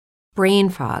brain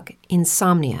fog,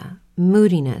 insomnia,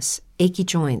 moodiness, achy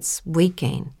joints, weight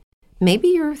gain. Maybe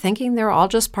you're thinking they're all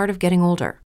just part of getting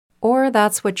older, or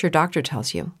that's what your doctor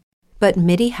tells you. But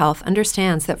MIDI Health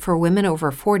understands that for women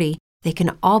over 40, they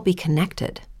can all be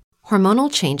connected. Hormonal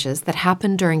changes that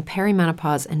happen during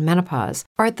perimenopause and menopause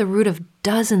are at the root of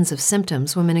dozens of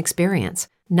symptoms women experience,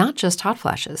 not just hot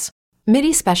flashes.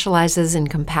 MIDI specializes in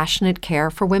compassionate care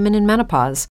for women in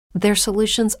menopause. Their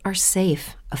solutions are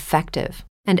safe, effective,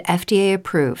 and FDA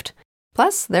approved.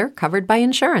 Plus, they're covered by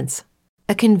insurance.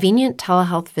 A convenient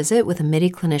telehealth visit with a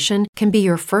MIDI clinician can be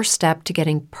your first step to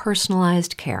getting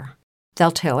personalized care.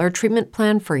 They'll tailor a treatment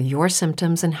plan for your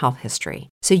symptoms and health history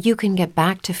so you can get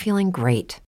back to feeling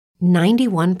great.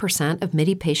 91% of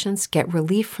MIDI patients get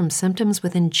relief from symptoms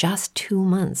within just 2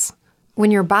 months.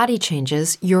 When your body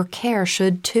changes, your care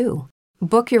should too.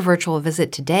 Book your virtual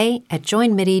visit today at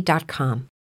joinmidi.com.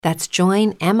 That's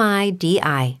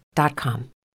joinmidi.com.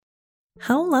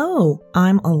 Hello,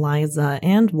 I'm Eliza,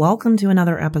 and welcome to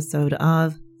another episode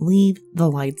of Leave the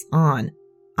Lights On.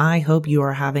 I hope you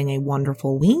are having a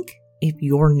wonderful week. If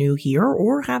you're new here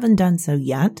or haven't done so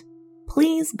yet,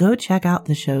 please go check out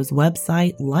the show's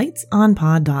website,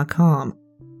 lightsonpod.com.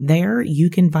 There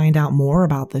you can find out more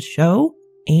about the show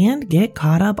and get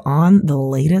caught up on the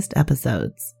latest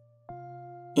episodes.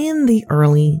 In the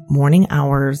early morning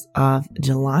hours of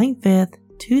July 5th,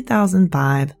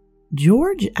 2005,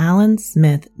 George Allen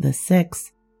Smith VI,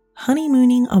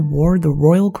 honeymooning aboard the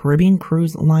Royal Caribbean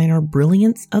cruise liner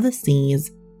Brilliance of the Seas,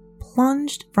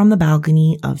 plunged from the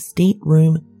balcony of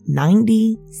stateroom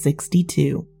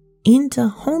 9062 into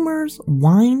Homer's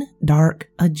wine-dark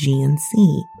Aegean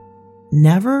Sea,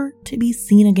 never to be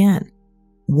seen again.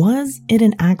 Was it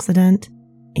an accident,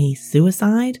 a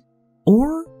suicide,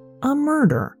 or a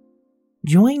murder?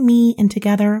 Join me and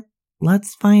together,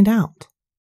 let's find out.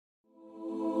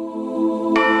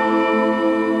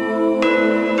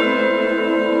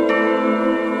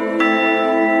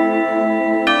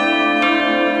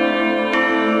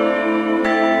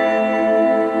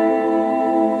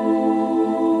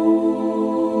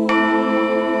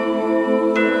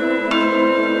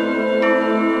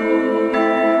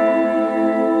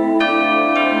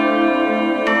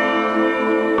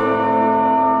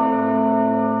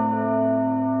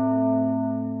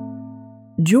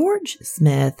 George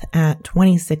Smith, at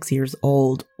 26 years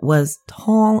old, was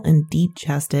tall and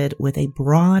deep-chested with a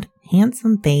broad,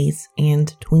 handsome face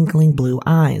and twinkling blue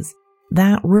eyes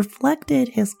that reflected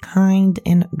his kind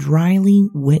and dryly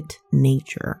wit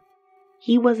nature.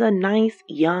 He was a nice,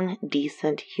 young,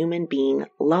 decent human being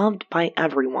loved by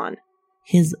everyone,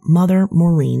 his mother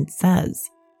Maureen says.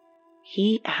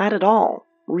 He had it all,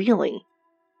 really.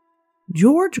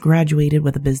 George graduated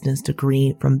with a business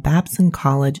degree from Babson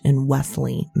College in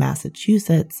Wesley,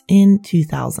 Massachusetts in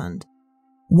 2000.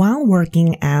 While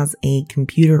working as a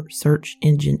computer search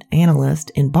engine analyst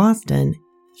in Boston,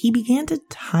 he began to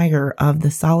tire of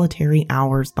the solitary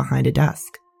hours behind a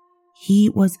desk. He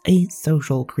was a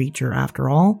social creature after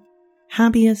all,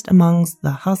 happiest amongst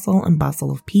the hustle and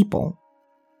bustle of people.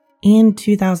 In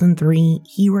 2003,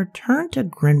 he returned to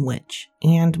Greenwich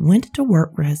and went to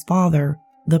work for his father,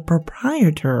 the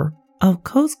proprietor of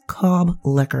Coast Cobb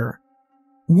Liquor.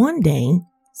 One day,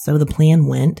 so the plan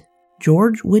went,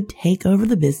 George would take over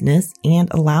the business and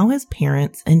allow his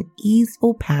parents an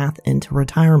easeful path into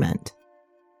retirement.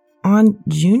 On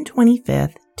June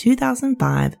 25th,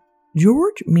 2005,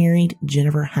 George married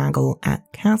Jennifer Hagel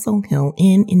at Castle Hill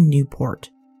Inn in Newport.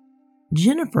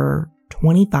 Jennifer,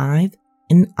 25,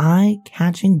 an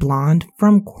eye-catching blonde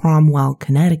from Cromwell,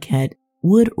 Connecticut,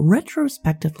 would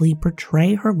retrospectively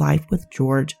portray her life with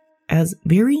George as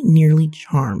very nearly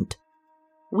charmed.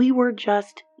 We were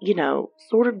just,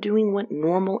 sort of doing what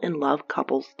normal in love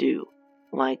couples do,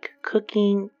 like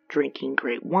cooking, drinking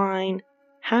great wine,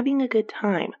 having a good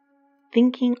time,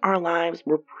 thinking our lives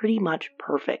were pretty much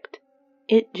perfect.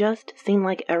 It just seemed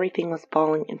like everything was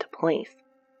falling into place,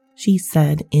 she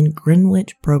said in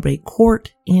Greenwich Probate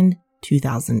Court in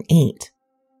 2008.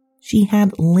 She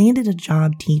had landed a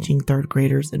job teaching third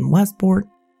graders in Westport,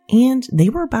 and they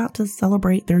were about to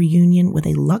celebrate their union with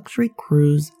a luxury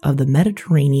cruise of the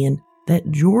Mediterranean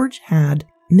that George had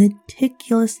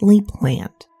meticulously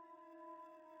planned.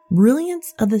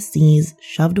 Brilliance of the Seas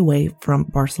shoved away from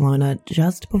Barcelona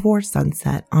just before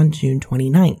sunset on June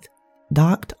 29th,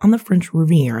 docked on the French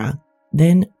Riviera,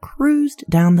 then cruised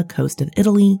down the coast of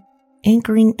Italy,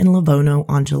 anchoring in Livorno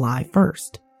on July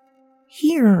 1st.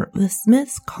 Here, the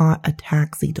Smiths caught a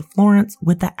taxi to Florence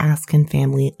with the Askin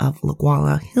family of La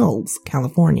Guala Hills,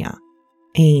 California,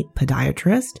 a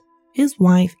podiatrist, his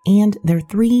wife, and their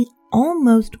 3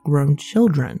 almost grown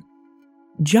children.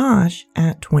 Josh,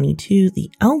 at 22,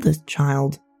 the eldest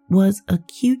child, was a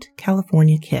cute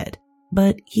California kid,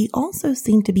 but he also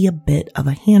seemed to be a bit of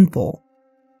a handful.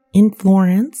 In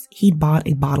Florence, he'd bought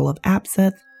a bottle of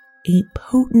absinthe, a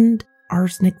potent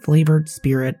arsenic-flavored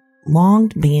spirit long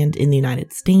banned in the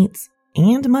United States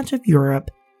and much of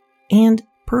Europe, and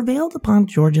prevailed upon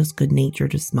George's good nature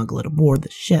to smuggle it aboard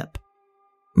the ship.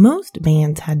 Most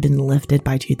bans had been lifted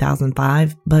by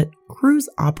 2005, but cruise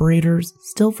operators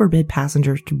still forbid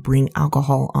passengers to bring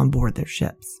alcohol on board their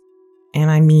ships.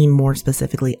 And I mean more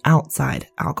specifically outside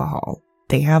alcohol.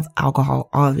 They have alcohol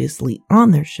obviously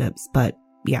on their ships, but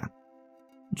yeah.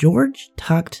 George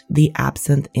tucked the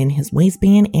absinthe in his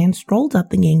waistband and strolled up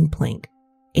the gangplank,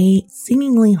 a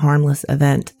seemingly harmless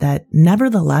event that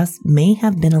nevertheless may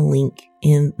have been a link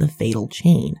in the fatal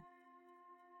chain.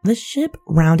 The ship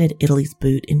rounded Italy's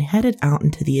boot and headed out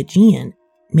into the Aegean,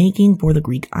 making for the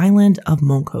Greek island of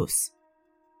Monkos.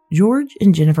 George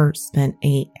and Jennifer spent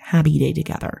a happy day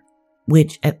together,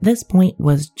 which at this point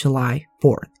was July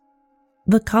 4th.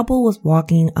 The couple was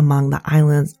walking among the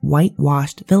island's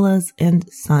whitewashed villas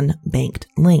and sun-banked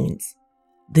lanes.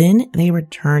 Then they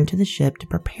returned to the ship to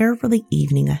prepare for the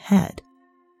evening ahead.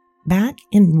 Back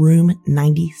in room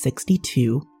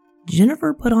 9062,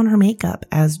 Jennifer put on her makeup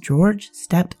as George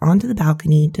stepped onto the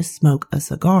balcony to smoke a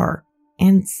cigar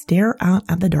and stare out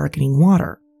at the darkening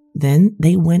water. Then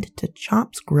they went to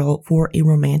Chop's Grill for a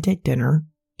romantic dinner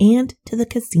and to the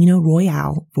Casino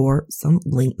Royale for some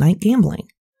late-night gambling.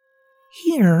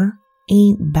 Here,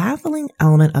 a baffling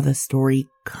element of the story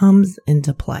comes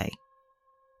into play.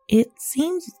 It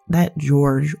seems that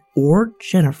George or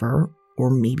Jennifer, or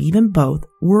maybe even both,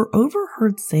 were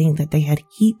overheard saying that they had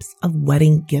heaps of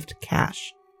wedding gift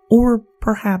cash, or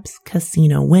perhaps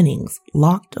casino winnings,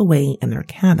 locked away in their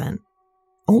cabin.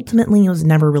 Ultimately, it was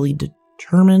never really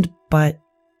determined, but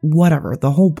whatever,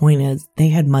 the whole point is they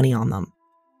had money on them.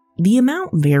 The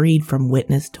amount varied from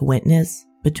witness to witness,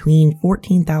 between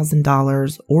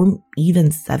 $14,000 or even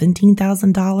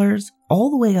 $17,000, all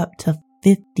the way up to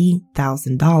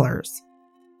 $50,000.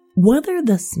 Whether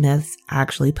the Smiths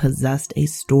actually possessed a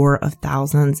store of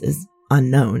thousands is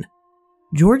unknown.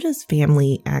 George's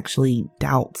family actually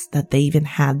doubts that they even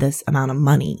had this amount of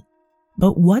money.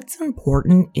 But what's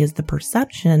important is the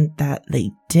perception that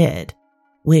they did,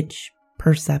 which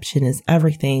perception is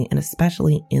everything, and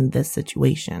especially in this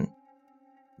situation.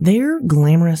 Their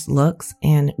glamorous looks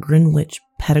and Greenwich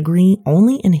pedigree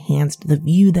only enhanced the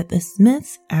view that the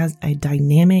Smiths as a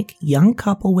dynamic young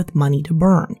couple with money to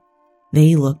burn.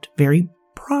 They looked very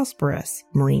prosperous,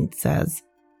 Maureen says.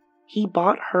 He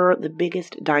bought her the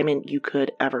biggest diamond you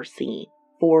could ever see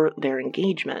for their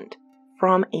engagement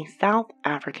from a South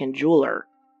African jeweler,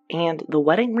 and the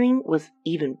wedding ring was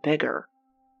even bigger.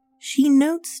 She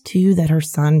notes, too, that her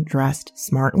son dressed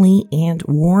smartly and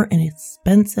wore an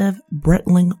expensive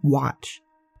Breitling watch,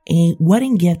 a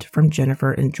wedding gift from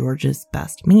Jennifer and George's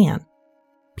best man.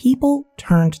 People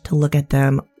turned to look at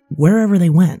them wherever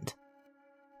they went.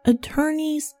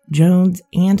 Attorneys Jones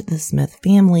and the Smith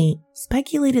family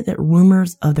speculated that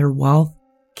rumors of their wealth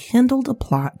kindled a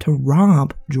plot to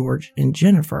rob George and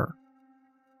Jennifer.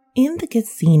 In the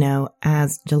casino,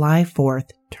 as July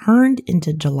 4th turned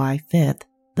into July 5th,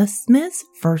 the Smiths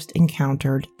first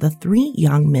encountered the three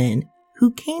young men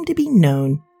who came to be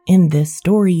known in this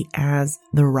story as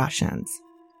the Russians.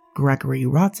 Gregory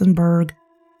Rotzenberg,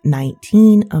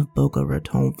 19, of Boca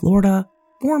Raton, Florida,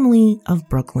 formerly of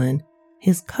Brooklyn,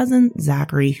 his cousin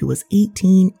Zachary, who was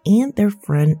 18, and their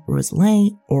friend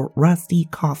Rosalie, or Rusty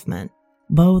Kaufman,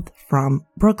 both from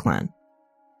Brooklyn.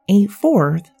 A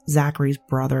fourth, Zachary's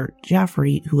brother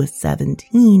Jeffrey, who was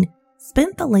 17,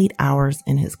 spent the late hours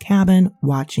in his cabin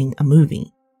watching a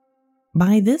movie.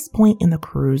 By this point in the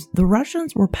cruise, the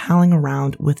Russians were palling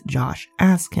around with Josh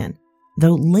Askin,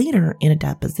 though later in a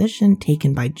deposition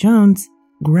taken by Jones,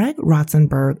 Greg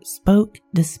Rotzenberg spoke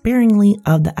despairingly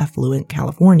of the affluent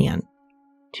Californian.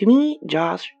 To me,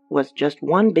 Josh was just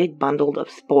one big bundle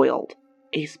of spoiled,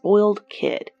 a spoiled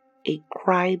kid, a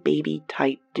crybaby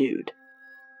type dude.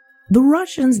 The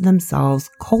Russians themselves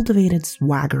cultivated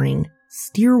swaggering,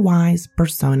 steer-wise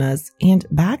personas and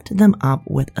backed them up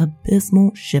with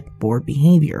abysmal shipboard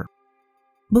behavior.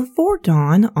 Before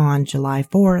dawn on July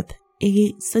 4th,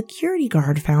 a security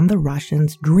guard found the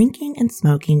Russians drinking and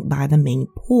smoking by the main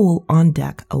pool on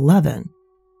deck 11.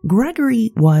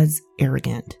 Gregory was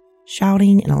arrogant,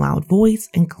 shouting in a loud voice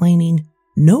and claiming,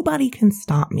 "Nobody can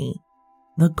stop me,"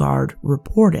 the guard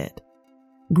reported.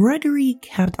 Gregory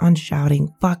kept on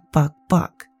shouting, "Fuck, fuck,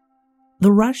 fuck."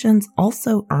 The Russians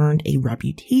also earned a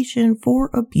reputation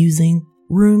for abusing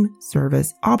room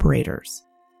service operators.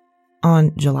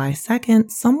 On July 2nd,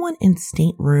 someone in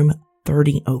stateroom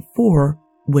 3004,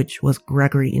 which was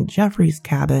Gregory and Jeffrey's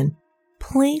cabin,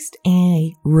 placed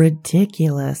a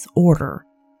ridiculous order,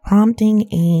 prompting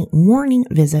a warning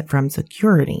visit from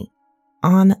security.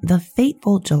 On the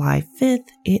fateful July 5th,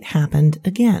 it happened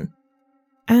again.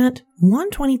 At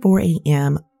 1:24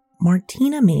 a.m.,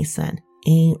 Martina Mason,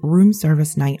 a room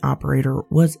service night operator,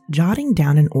 was jotting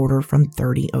down an order from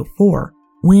 3004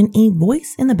 when a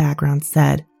voice in the background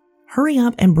said, "Hurry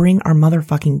up and bring our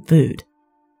motherfucking food."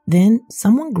 Then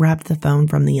someone grabbed the phone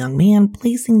from the young man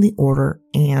placing the order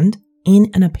and,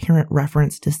 in an apparent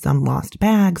reference to some lost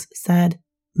bags, said,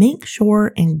 "Make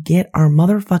sure and get our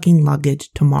motherfucking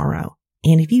luggage tomorrow.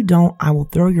 And if you don't, I will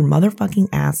throw your motherfucking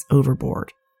ass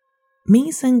overboard."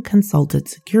 Mason consulted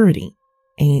security.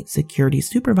 A security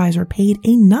supervisor paid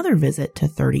another visit to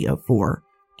 3004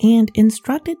 and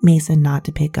instructed Mason not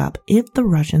to pick up if the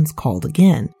Russians called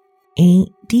again, a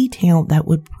detail that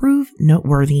would prove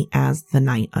noteworthy as the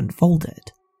night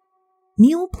unfolded.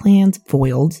 Neil plans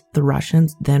foiled, the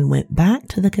Russians then went back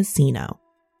to the casino.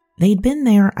 They'd been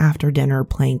there after dinner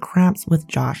playing craps with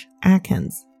Josh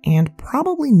Atkins and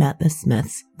probably met the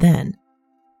Smiths then.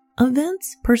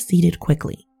 Events proceeded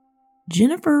quickly.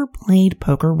 Jennifer played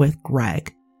poker with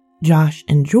Greg. Josh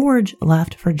and George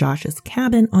left for Josh's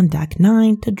cabin on deck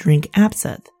 9 to drink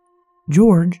absinthe.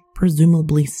 George,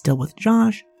 presumably still with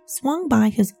Josh, swung by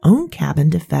his own cabin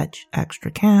to fetch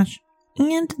extra cash,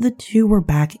 and the two were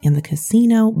back in the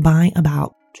casino by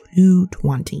about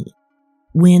 2:20.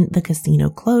 When the casino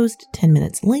closed 10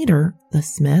 minutes later, the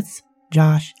Smiths,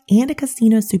 Josh, and a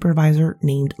casino supervisor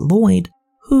named Lloyd,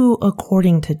 who,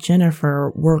 according to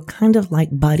Jennifer, were kind of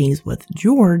like buddies with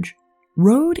George,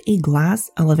 rode a glass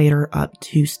elevator up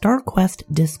to StarQuest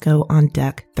Disco on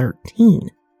deck 13.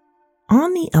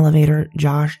 On the elevator,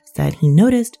 Josh said he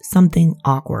noticed something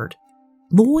awkward.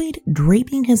 Lloyd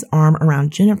draping his arm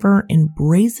around Jennifer in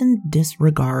brazen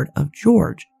disregard of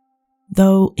George,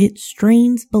 though it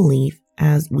strains belief,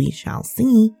 as we shall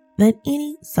see, that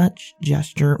any such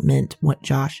gesture meant what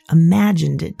Josh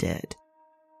imagined it did.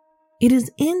 It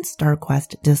is in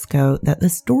StarQuest Disco that the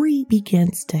story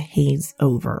begins to haze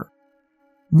over.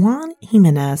 Juan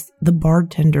Jimenez, the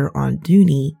bartender on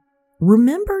duty,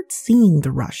 remembered seeing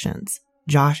the Russians,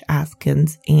 Josh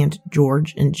Atkins and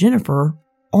George and Jennifer,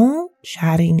 all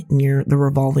chatting near the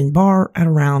revolving bar at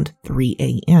around 3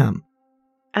 a.m.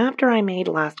 After I made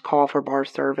last call for bar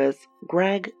service,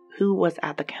 Greg, who was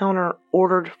at the counter,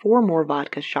 ordered 4 more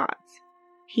vodka shots.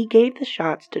 He gave the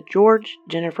shots to George,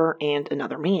 Jennifer, and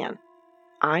another man.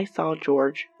 I saw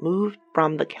George move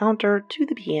from the counter to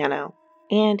the piano,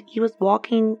 and he was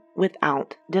walking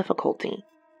without difficulty.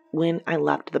 When I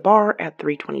left the bar at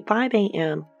 3:25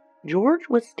 a.m., George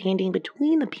was standing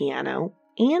between the piano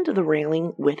and the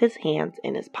railing with his hands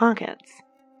in his pockets.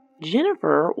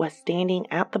 Jennifer was standing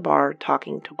at the bar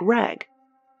talking to Greg.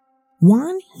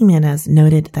 Juan Jimenez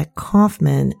noted that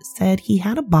Kaufman said he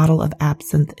had a bottle of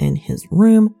absinthe in his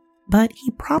room, but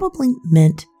he probably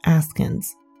meant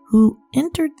Atkins, who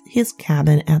entered his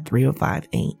cabin at 3:05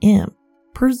 a.m.,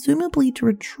 presumably to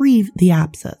retrieve the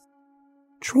absinthe.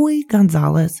 Troy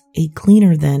Gonzalez, a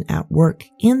cleaner then at work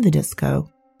in the disco,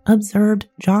 observed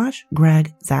Josh,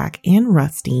 Greg, Zach, and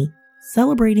Rusty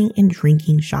celebrating and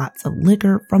drinking shots of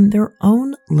liquor from their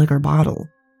own liquor bottle,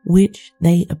 which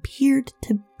they appeared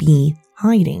to be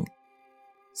hiding.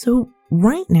 So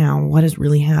right now, what is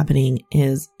really happening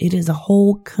is it is a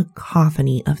whole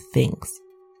cacophony of things.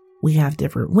 We have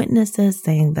different witnesses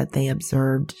saying that they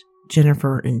observed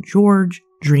Jennifer and George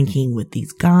drinking with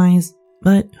these guys,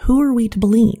 but who are we to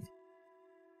believe?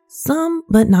 Some,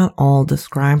 but not all,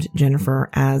 described Jennifer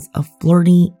as a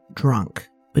flirty drunk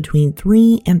between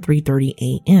 3 and 3:30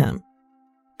 a.m.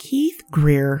 Keith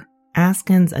Greer,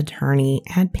 Atkins' attorney,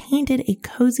 had painted a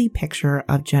cozy picture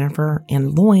of Jennifer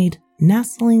and Lloyd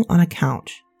nestling on a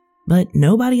couch, but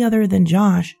nobody other than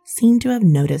Josh seemed to have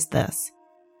noticed this.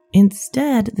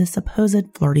 Instead, the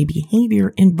supposed flirty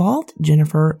behavior involved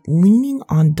Jennifer leaning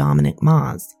on Dominic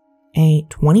Moz, a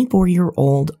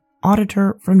 24-year-old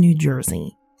auditor from New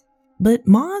Jersey. But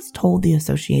Moz told the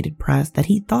Associated Press that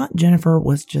he thought Jennifer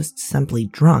was just simply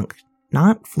drunk,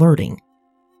 not flirting.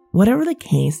 Whatever the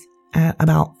case, at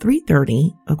about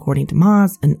 3:30, according to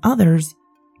Moz and others,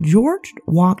 George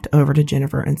walked over to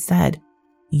Jennifer and said,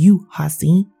 "You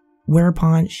hussy,"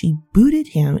 whereupon she booted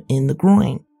him in the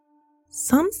groin.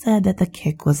 Some said that the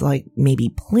kick was like maybe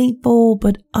playful,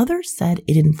 but others said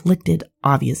it inflicted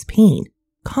obvious pain,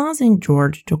 causing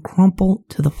George to crumple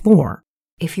to the floor.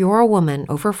 If you're a woman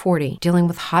over 40 dealing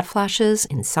with hot flashes,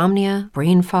 insomnia,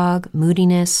 brain fog,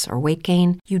 moodiness, or weight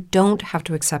gain, you don't have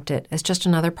to accept it as just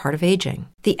another part of aging.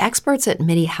 The experts at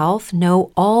MIDI Health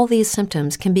know all these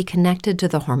symptoms can be connected to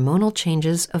the hormonal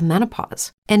changes of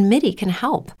menopause. And MIDI can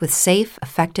help with safe,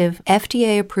 effective,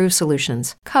 FDA-approved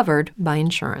solutions covered by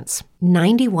insurance.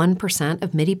 91%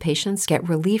 of MIDI patients get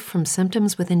relief from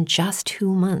symptoms within just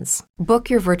 2 months. Book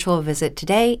your virtual visit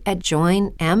today at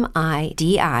joinmidi.com.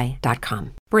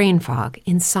 Brain fog,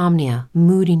 insomnia,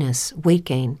 moodiness, weight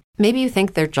gain. Maybe you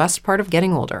think they're just part of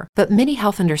getting older, but MIDI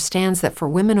Health understands that for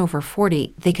women over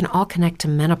 40, they can all connect to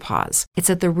menopause. It's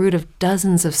at the root of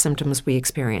dozens of symptoms we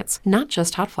experience, not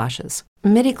just hot flashes.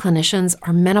 MIDI clinicians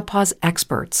are menopause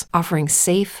experts, offering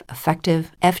safe,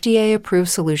 effective, FDA-approved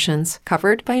solutions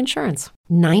covered by insurance.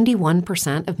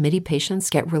 91% of MIDI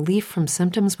patients get relief from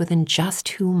symptoms within just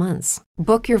 2 months.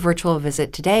 Book your virtual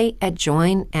visit today at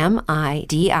joinmidi.com.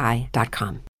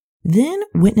 Then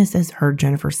witnesses heard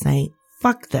Jennifer say,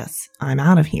 "Fuck this, I'm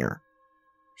out of here."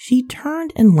 She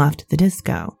turned and left the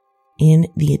disco in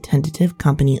the attentive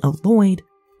company of Lloyd,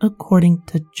 according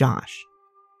to Josh.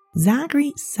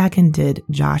 Zachary seconded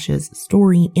Josh's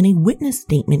story in a witness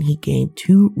statement he gave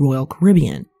to Royal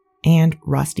Caribbean, and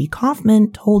Rusty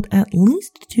Kaufman told at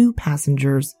least 2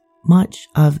 passengers much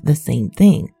of the same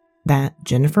thing, that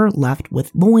Jennifer left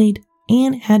with Lloyd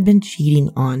and had been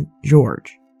cheating on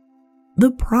George.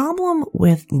 The problem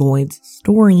with Lloyd's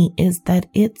story is that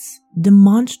it's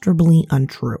demonstrably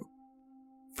untrue.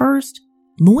 First,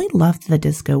 Lloyd left the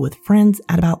disco with friends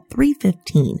at about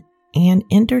 3:15 and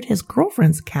entered his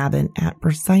girlfriend's cabin at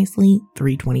precisely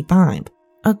 3:25,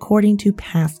 according to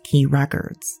passkey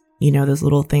records. You know, those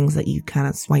little things that you kind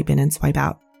of swipe in and swipe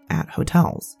out at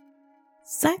hotels.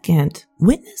 Second,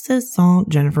 witnesses saw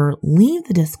Jennifer leave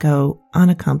the disco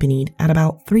unaccompanied at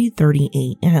about 3:30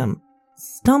 a.m.,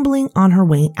 stumbling on her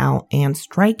way out and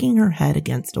striking her head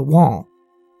against a wall.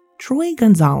 Troy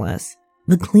Gonzalez,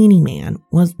 the cleaning man,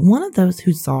 was one of those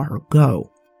who saw her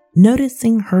go.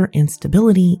 Noticing her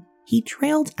instability, he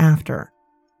trailed after,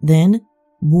 then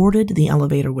boarded the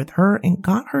elevator with her and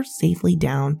got her safely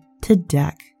down to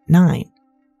deck 9.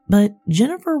 But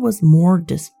Jennifer was more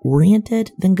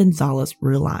disoriented than Gonzalez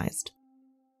realized.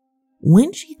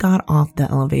 When she got off the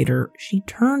elevator, she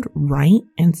turned right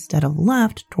instead of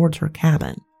left towards her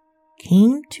cabin,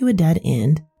 came to a dead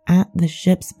end at the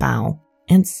ship's bow,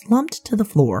 and slumped to the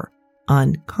floor,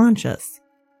 unconscious.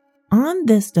 On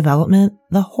this development,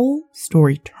 the whole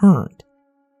story turned.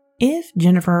 If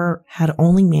Jennifer had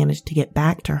only managed to get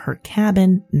back to her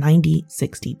cabin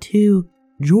 9062,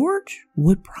 George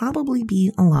would probably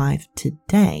be alive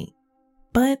today.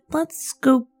 But let's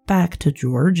go back to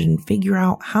George and figure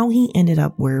out how he ended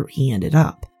up where he ended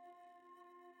up.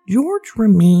 George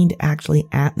remained actually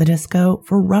at the disco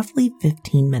for roughly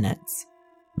 15 minutes.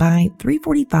 By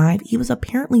 3:45, he was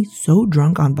apparently so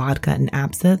drunk on vodka and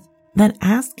absinthe that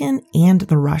Askin and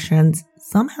the Russians,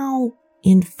 somehow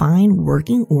in fine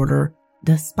working order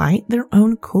despite their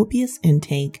own copious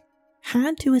intake,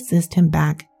 had to assist him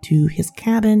back to his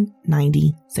cabin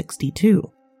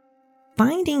 9062.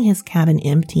 Finding his cabin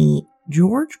empty,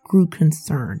 George grew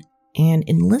concerned and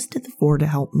enlisted the 4 to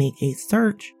help make a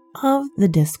search of the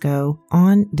disco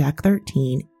on deck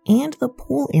 13 and the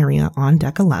pool area on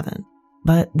deck 11.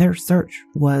 But their search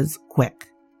was quick,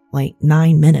 like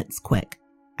 9 minutes quick,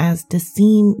 as to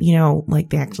seem, like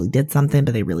they actually did something,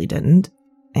 but they really didn't.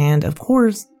 And of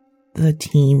course, the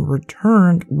team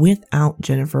returned without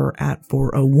Jennifer at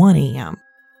 4:01 a.m.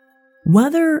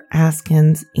 Whether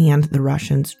Askins and the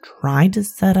Russians tried to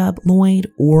set up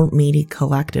Lloyd or made a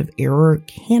collective error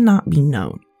cannot be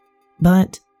known.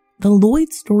 But the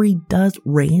Lloyd story does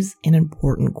raise an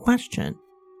important question.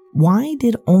 Why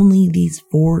did only these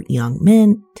 4 young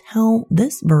men tell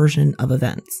this version of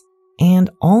events,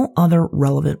 and all other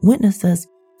relevant witnesses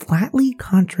flatly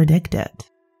contradict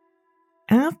it?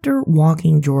 After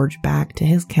walking George back to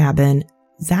his cabin,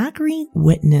 Zachary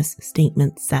witness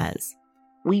statement says,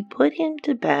 "We put him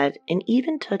to bed and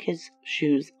even took his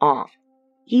shoes off.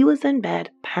 He was in bed,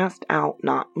 passed out,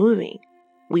 not moving.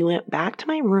 We went back to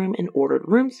my room and ordered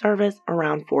room service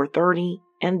around 4:30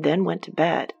 and then went to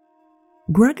bed."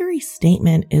 Gregory's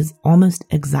statement is almost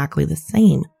exactly the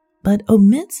same, but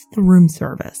omits the room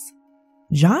service.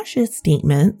 Josh's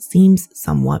statement seems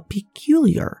somewhat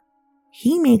peculiar.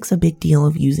 He makes a big deal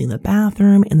of using the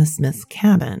bathroom in the Smith's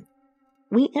cabin.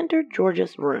 "We entered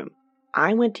George's room.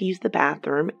 I went to use the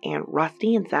bathroom, and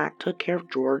Rusty and Zach took care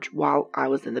of George while I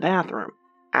was in the bathroom.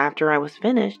 After I was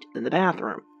finished in the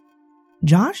bathroom."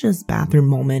 Josh's bathroom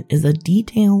moment is a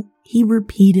detail he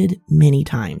repeated many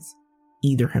times,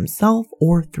 either himself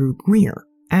or through Greer,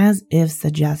 as if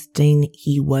suggesting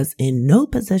he was in no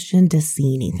position to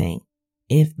see anything,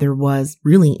 if there was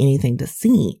really anything to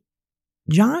see.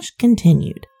 Josh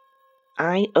continued,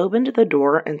 "I opened the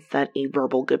door and said a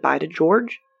verbal goodbye to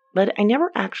George, but I never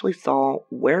actually saw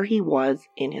where he was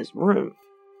in his room."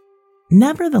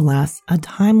 Nevertheless, a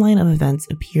timeline of events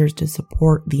appears to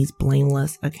support these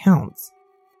blameless accounts.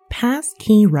 Past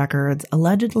key records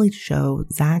allegedly show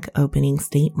Zach opening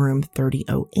stateroom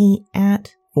 3008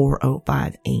 at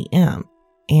 4:05 a.m.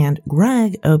 and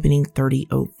Greg opening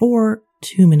 3004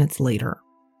 2 minutes later.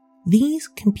 These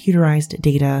computerized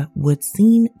data would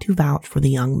seem to vouch for the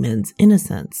young men's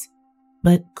innocence,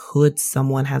 but could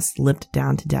someone have slipped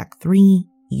down to deck 3,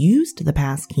 used the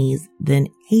passkeys, then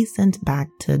hastened back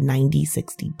to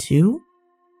 9062?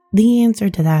 The answer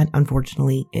to that,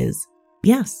 unfortunately, is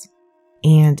yes.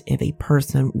 And if a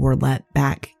person were let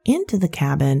back into the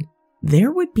cabin,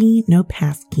 there would be no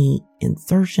passkey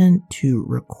insertion to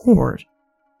record.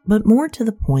 But more to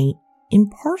the point,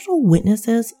 impartial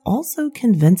witnesses also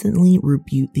convincingly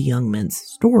refute the young men's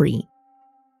story.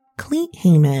 Clete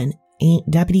Heyman, a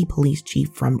deputy police chief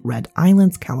from Red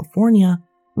Islands, California,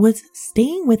 was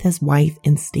staying with his wife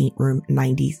in stateroom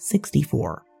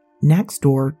 9064, next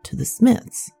door to the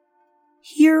Smiths.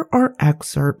 Here are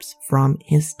excerpts from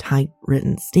his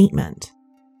typewritten statement.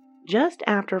 "Just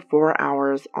after 4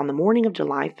 hours on the morning of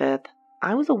July 5th,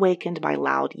 I was awakened by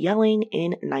loud yelling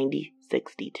in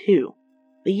 9062.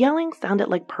 The yelling sounded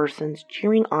like persons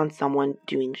cheering on someone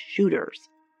doing shooters.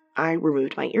 I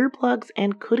removed my earplugs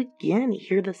and could again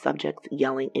hear the subjects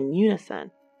yelling in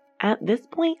unison. At this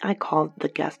point, I called the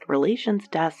guest relations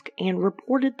desk and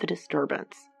reported the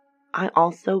disturbance. I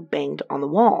also banged on the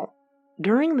wall.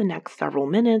 During the next several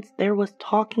minutes, there was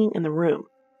talking in the room,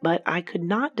 but I could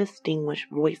not distinguish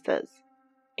voices.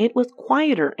 It was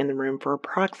quieter in the room for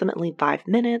approximately 5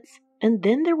 minutes, and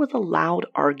then there was a loud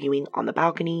arguing on the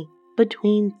balcony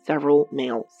between several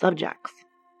male subjects.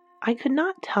 I could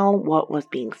not tell what was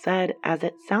being said as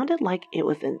it sounded like it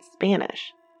was in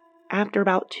Spanish. After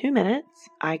about 2 minutes,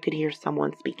 I could hear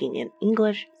someone speaking in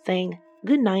English saying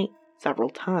good night several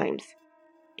times.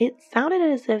 It sounded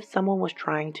as if someone was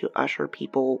trying to usher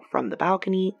people from the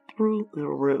balcony through the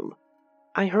room.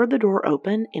 I heard the door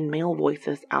open and male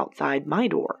voices outside my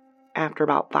door. After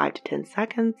about 5 to 10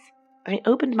 seconds, I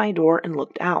opened my door and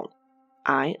looked out.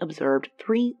 I observed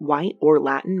 3 white or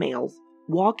Latin males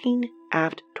walking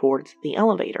aft towards the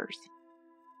elevators."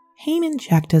 Heyman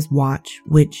checked his watch,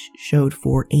 which showed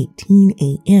 4:18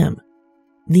 a.m.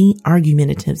 The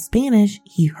argumentative Spanish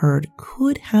he heard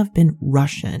could have been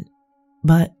Russian,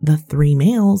 but the 3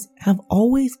 males have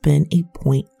always been a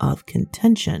point of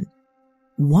contention.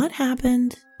 What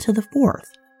happened to the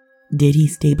 4th? Did he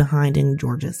stay behind in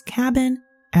George's cabin,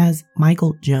 as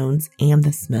Michael Jones and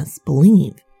the Smiths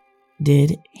believe?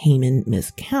 Did Heyman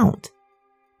miscount?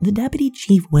 The deputy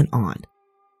chief went on.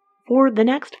 "For the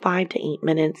next 5 to 8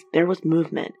 minutes, there was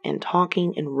movement and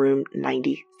talking in room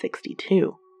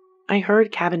 9062. I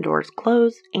heard cabin doors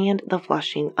close and the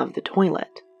flushing of the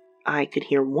toilet. I could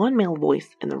hear one male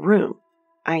voice in the room.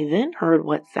 I then heard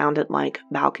what sounded like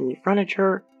balcony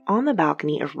furniture on the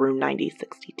balcony of room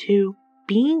 9062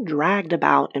 being dragged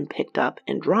about and picked up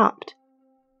and dropped."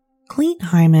 Clete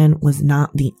Heyman was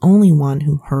not the only one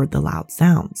who heard the loud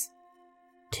sounds.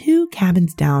 2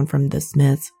 cabins down from the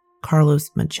Smiths, Carlos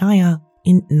Machaya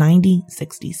in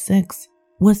 9066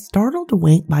 was startled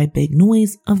awake by a big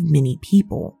noise of many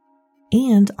people.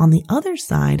 And on the other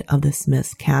side of the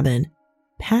Smiths cabin,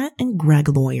 Pat and Greg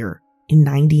Lawyer in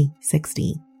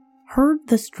 9060 heard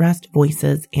the stressed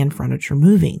voices and furniture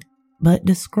moving, but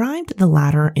described the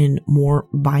latter in more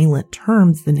violent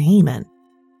terms than Heyman.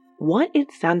 "What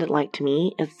it sounded like to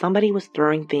me is somebody was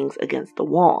throwing things against the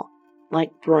wall,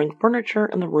 like throwing furniture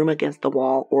in the room against the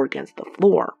wall or against the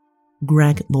floor,"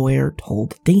 Greg Lawyer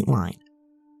told Dateline.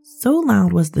 So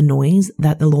loud was the noise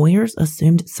that the lawyers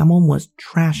assumed someone was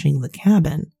trashing the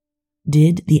cabin.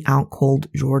 Did the out-cold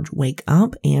George wake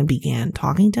up and began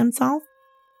talking to himself?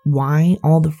 Why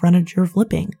all the furniture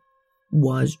flipping?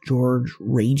 Was George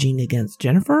raging against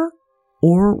Jennifer?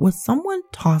 Or was someone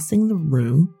tossing the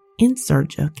room in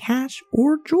search of cash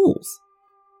or jewels?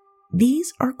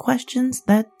 These are questions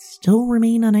that still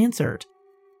remain unanswered.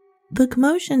 The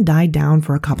commotion died down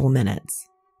for a couple minutes.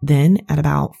 Then, at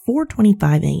about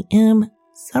 4:25 a.m.,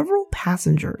 several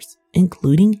passengers,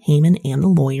 including Heyman and the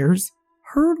lawyers,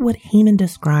 heard what Heyman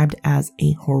described as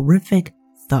a horrific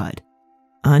thud.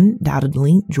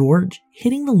 Undoubtedly, George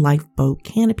hitting the lifeboat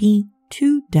canopy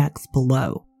 2 decks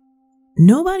below.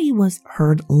 Nobody was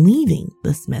heard leaving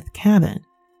the Smith cabin,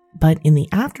 but in the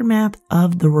aftermath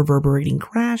of the reverberating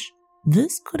crash,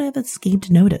 this could have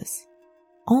escaped notice.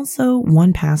 Also,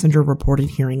 one passenger reported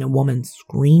hearing a woman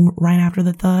scream right after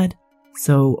the thud,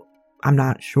 so I'm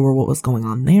not sure what was going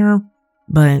on there,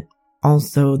 but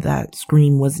also that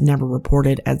scream was never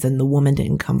reported, as in the woman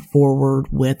didn't come forward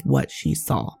with what she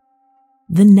saw.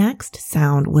 The next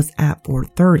sound was at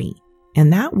 4:30,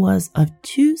 and that was of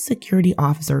 2 security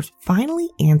officers finally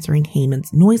answering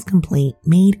Heyman's noise complaint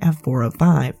made at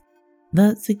 4:05.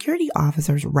 The security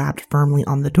officers rapped firmly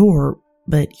on the door,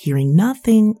 but hearing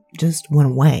nothing, just went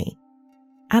away.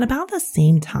 At about the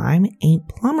same time, a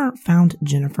plumber found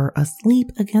Jennifer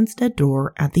asleep against a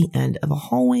door at the end of a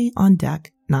hallway on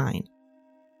deck 9.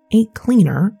 A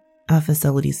cleaner, a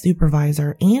facility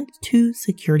supervisor, and 2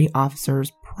 security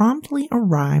officers promptly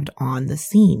arrived on the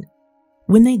scene.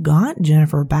 When they got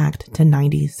Jennifer back to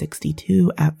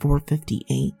 9062 at 4:50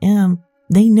 a.m.,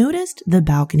 they noticed the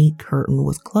balcony curtain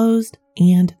was closed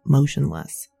and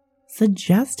motionless,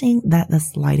 suggesting that the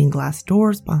sliding glass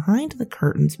doors behind the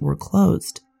curtains were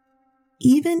closed.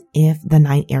 Even if the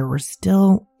night air were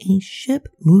still, a ship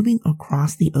moving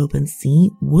across the open sea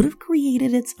would have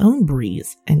created its own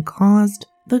breeze and caused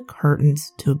the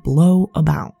curtains to blow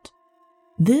about.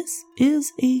 This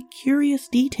is a curious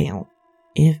detail.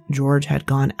 If George had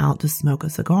gone out to smoke a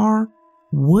cigar,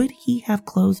 would he have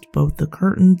closed both the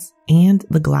curtains and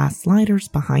the glass sliders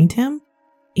behind him?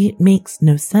 It makes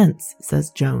no sense, says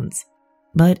Jones,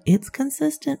 but it's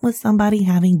consistent with somebody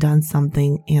having done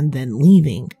something and then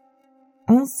leaving.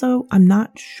 Also, I'm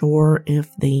not sure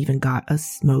if they even got a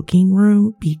smoking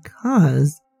room,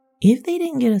 because if they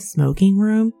didn't get a smoking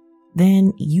room,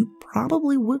 then you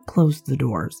probably would close the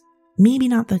doors. Maybe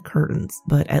not the curtains,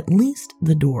 but at least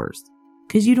the doors,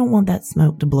 because you don't want that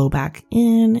smoke to blow back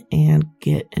in and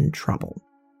get in trouble.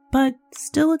 But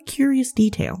still a curious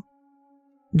detail.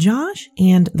 Josh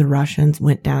and the Russians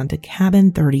went down to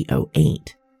cabin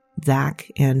 3008,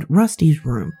 Zach and Rusty's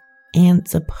room, and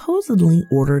supposedly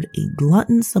ordered a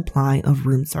glutton supply of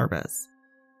room service.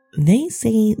 They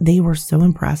say they were so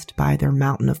impressed by their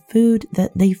mountain of food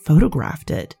that they photographed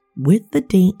it, with the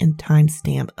date and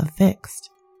timestamp affixed,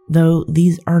 though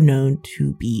these are known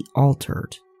to be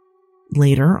altered.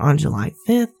 Later, on July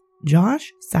 5th,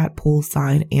 Josh sat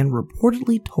poolside and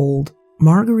reportedly told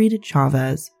Margarita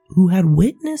Chavez, who had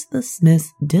witnessed the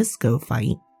Smiths' disco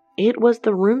fight, "It was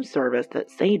the room service that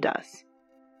saved us."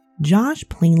 Josh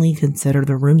plainly considered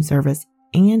the room service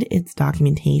and its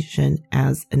documentation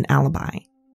as an alibi.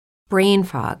 Brain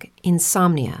fog,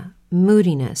 insomnia,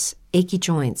 moodiness, achy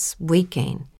joints, weight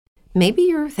gain. Maybe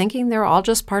you're thinking they're all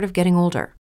just part of getting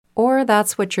older, or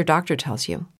that's what your doctor tells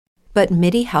you. But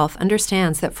MIDI Health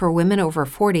understands that for women over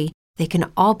 40, they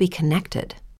can all be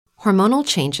connected. Hormonal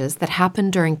changes that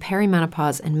happen during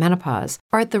perimenopause and menopause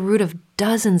are at the root of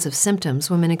dozens of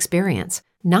symptoms women experience,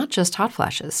 not just hot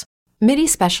flashes. MIDI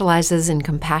specializes in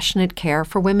compassionate care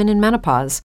for women in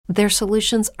menopause. Their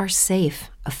solutions are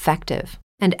safe, effective,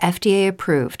 and FDA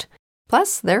approved.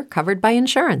 Plus, they're covered by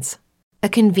insurance. A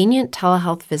convenient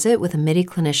telehealth visit with a MIDI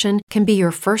clinician can be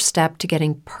your first step to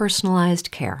getting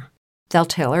personalized care. They'll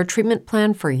tailor a treatment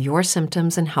plan for your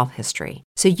symptoms and health history,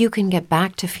 so you can get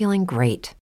back to feeling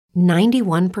great.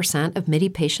 91% of MIDI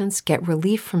patients get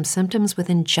relief from symptoms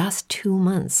within just 2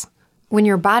 months. When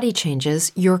your body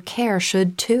changes, your care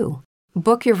should too.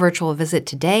 Book your virtual visit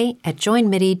today at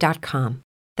joinmidi.com.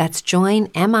 That's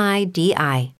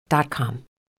joinmidi.com.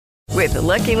 With the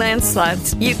Lucky Land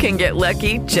Slots, you can get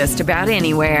lucky just about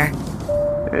anywhere.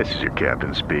 This is your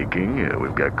captain speaking.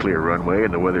 We've got clear runway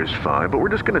and the weather's fine, but we're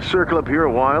just going to circle up here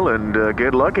a while and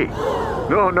get lucky.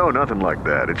 No, nothing like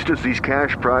that. It's just these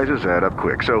cash prizes add up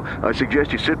quick. So I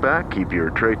suggest you sit back, keep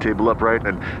your tray table upright,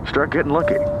 and start getting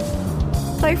lucky.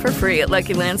 Play for free at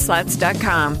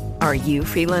LuckyLandSlots.com. Are you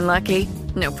feeling lucky?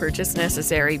 No purchase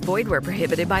necessary. Void where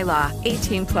prohibited by law.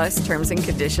 18+ terms and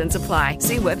conditions apply.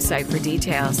 See website for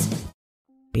details.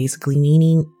 Basically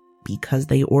meaning, because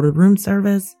they ordered room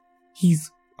service, he's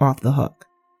off the hook.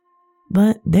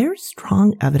 But there's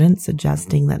strong evidence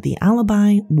suggesting that the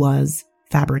alibi was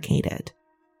fabricated.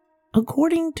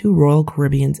 According to Royal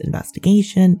Caribbean's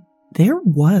investigation, there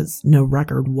was no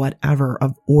record whatever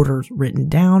of orders written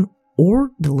down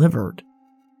or delivered.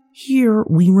 Here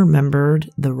we remembered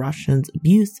the Russians'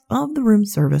 abuse of the room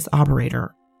service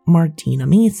operator, Martina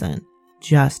Mason,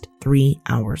 just 3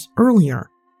 hours earlier,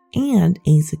 and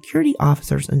a security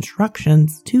officer's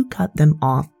instructions to cut them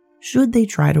off should they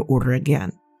try to order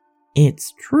again.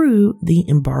 It's true the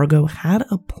embargo had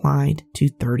applied to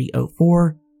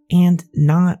 3004 and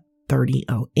not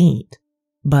 3008,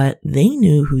 but they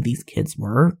knew who these kids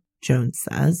were, Jones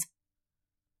says.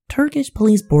 Turkish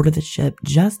police boarded the ship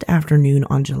just after noon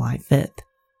on July 5th.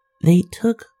 They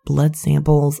took blood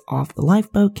samples off the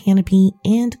lifeboat canopy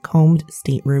and combed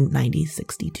stateroom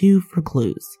 9062 for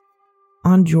clues.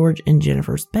 On George and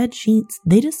Jennifer's bed sheets,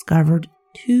 they discovered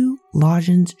 2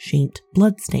 lozenge-shaped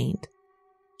bloodstains.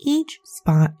 Each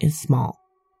spot is small,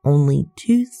 only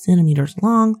 2 centimeters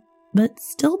long, but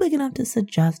still big enough to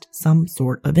suggest some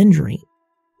sort of injury.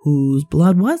 Whose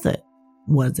blood was it?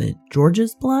 Was it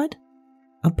George's blood?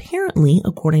 Apparently,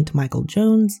 according to Michael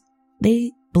Jones,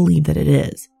 they believe that it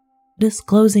is,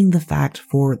 disclosing the fact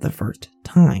for the first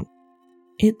time.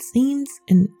 It seems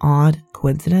an odd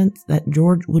coincidence that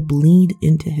George would bleed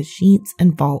into his sheets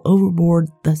and fall overboard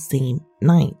the same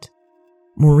night.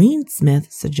 Maureen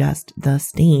Smith suggests the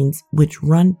stains, which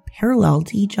run parallel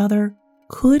to each other,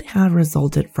 could have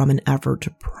resulted from an effort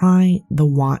to pry the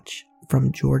watch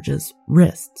from George's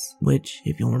wrists, which,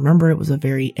 if you'll remember, it was a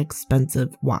very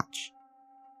expensive watch.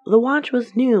 The watch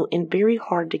was new and very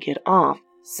hard to get off,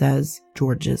 says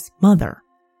George's mother.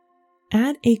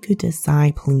 At a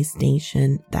Kootenai police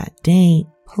station that day,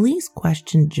 police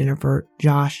questioned Jennifer,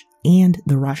 Josh, and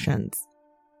the Russians.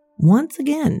 Once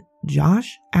again,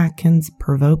 Josh Atkins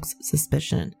provokes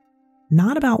suspicion,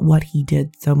 not about what he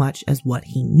did so much as what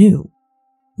he knew.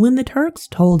 When the Turks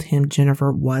told him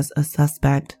Jennifer was a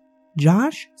suspect,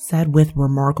 Josh said with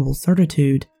remarkable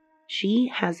certitude, "She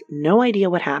has no idea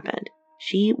what happened.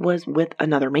 She was with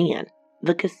another man,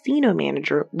 the casino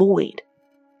manager, Lloyd."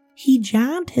 He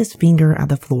jabbed his finger at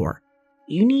the floor.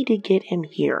 "You need to get him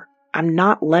here. I'm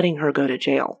not letting her go to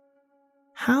jail."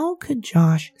 How could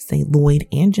Josh say Lloyd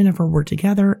and Jennifer were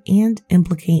together and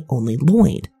implicate only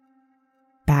Lloyd?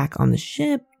 Back on the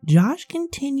ship, Josh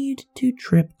continued to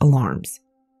trip alarms.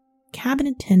 Cabin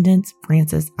attendant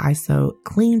Francis Iso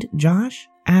claimed Josh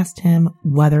asked him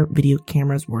whether video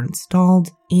cameras were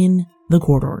installed in the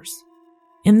corridors.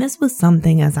 And this was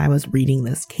something, as I was reading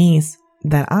this case,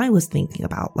 that I was thinking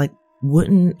about, like,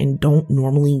 wouldn't and don't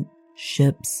normally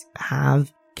ships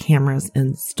have cameras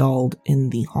installed in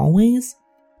the hallways?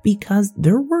 Because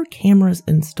there were cameras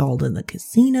installed in the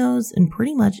casinos and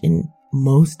pretty much in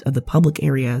most of the public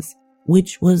areas,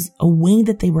 which was a way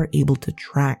that they were able to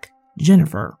track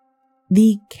Jennifer.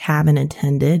 The cabin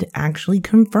attendant actually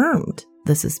confirmed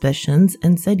the suspicions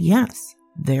and said yes,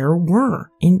 there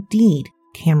were indeed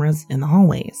cameras in the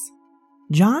hallways.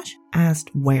 Josh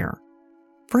asked where.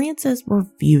 Francis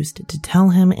refused to tell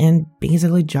him, and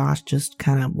basically Josh just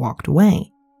kind of walked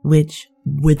away. Which,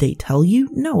 would they tell you?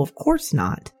 No, of course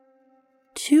not.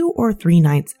 2 or 3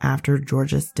 nights after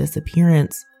George's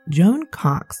disappearance, Joan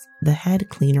Cox, the head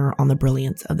cleaner on the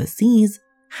Brilliance of the Seas,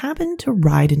 happened to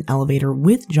ride an elevator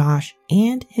with Josh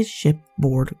and his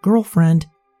shipboard girlfriend,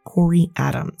 Corey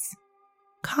Adams.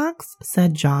 Cox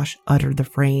said Josh uttered the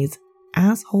phrase,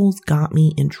 "Assholes got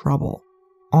me in trouble,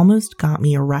 almost got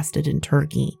me arrested in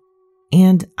Turkey,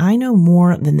 and I know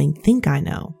more than they think I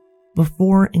know,"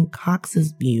 before, in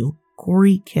Cox's view,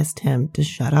 Corey kissed him to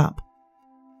shut up.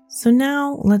 So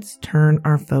now let's turn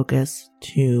our focus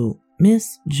to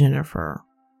Miss Jennifer.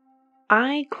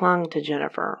 "I clung to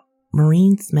Jennifer,"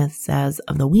 Maureen Smith says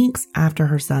of the weeks after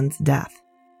her son's death.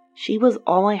 "She was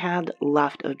all I had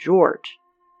left of George."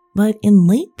 But in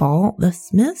late fall, the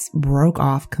Smiths broke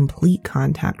off complete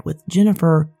contact with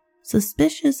Jennifer,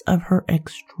 suspicious of her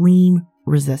extreme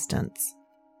resistance.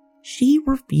 She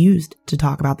refused to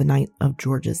talk about the night of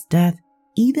George's death,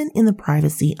 even in the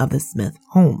privacy of the Smith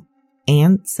home,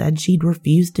 and said she'd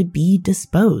refuse to be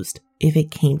disposed if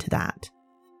it came to that.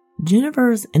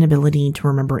 Jennifer's inability to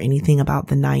remember anything about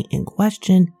the night in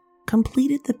question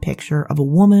completed the picture of a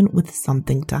woman with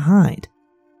something to hide.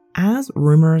 As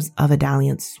rumors of a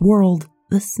dalliance swirled,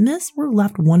 the Smiths were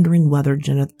left wondering whether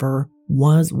Jennifer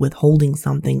was withholding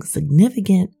something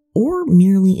significant or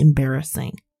merely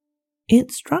embarrassing.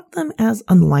 It struck them as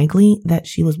unlikely that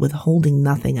she was withholding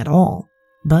nothing at all,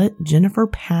 but Jennifer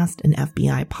passed an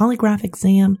FBI polygraph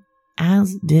exam,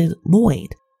 as did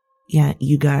Lloyd. Yeah,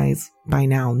 you guys by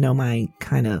now know my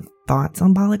kind of thoughts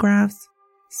on polygraphs,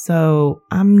 so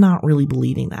I'm not really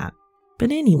believing that.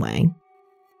 But anyway,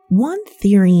 one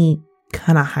theory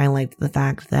kind of highlights the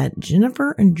fact that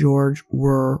Jennifer and George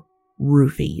were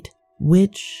roofied,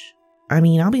 which, I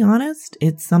mean, I'll be honest,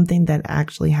 it's something that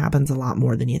actually happens a lot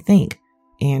more than you think.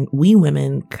 And we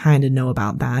women kind of know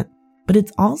about that. But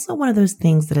it's also one of those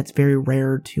things that it's very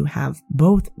rare to have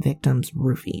both victims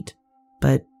roofied.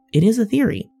 But it is a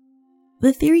theory.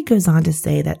 The theory goes on to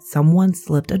say that someone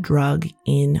slipped a drug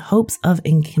in hopes of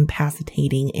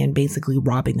incapacitating and basically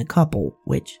robbing the couple,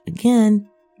 which, again,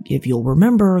 if you'll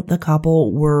remember, the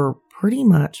couple were pretty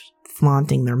much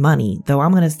flaunting their money, though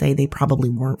I'm going to say they probably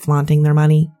weren't flaunting their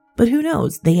money. But who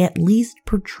knows? They at least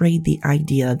portrayed the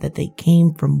idea that they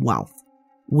came from wealth.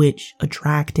 which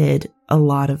attracted a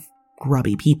lot of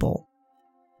grubby people.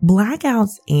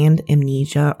 Blackouts and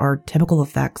amnesia are typical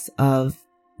effects of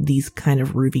these kind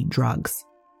of roofie drugs,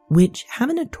 which have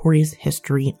a notorious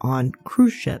history on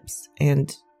cruise ships.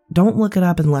 And don't look it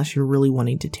up unless you're really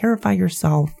wanting to terrify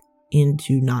yourself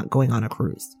into not going on a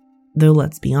cruise. Though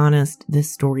let's be honest,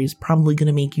 this story is probably going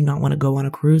to make you not want to go on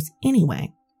a cruise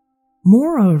anyway.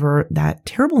 Moreover, that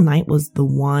terrible night was the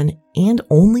one and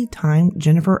only time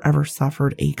Jennifer ever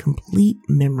suffered a complete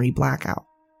memory blackout,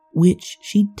 which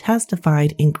she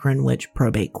testified in Greenwich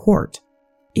Probate Court.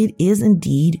 It is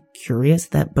indeed curious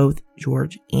that both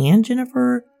George and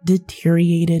Jennifer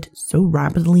deteriorated so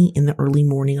rapidly in the early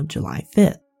morning of July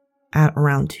 5th. At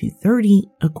around 2:30,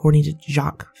 according to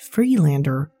Jacques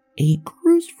Freelander, a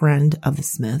cruise friend of the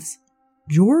Smiths,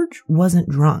 George wasn't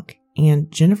drunk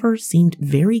and Jennifer seemed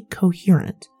very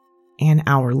coherent. An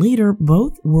hour later,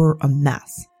 both were a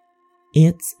mess.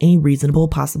 It's a reasonable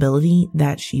possibility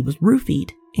that she was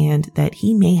roofied and that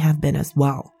he may have been as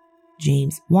well,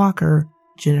 James Walker,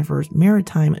 Jennifer's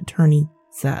maritime attorney,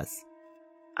 says.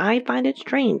 I find it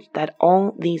strange that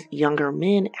all these younger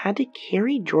men had to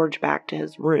carry George back to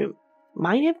his room.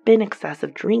 Might have been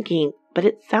excessive drinking, but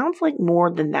it sounds like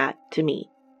more than that to me.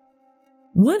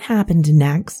 What happened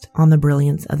next on the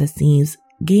Brilliance of the Seas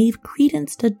gave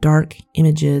credence to dark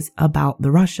images about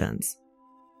the Russians.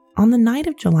 On the night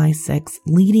of July 6th,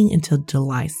 leading into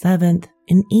July 7th,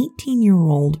 an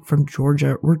 18-year-old from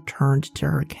Georgia returned to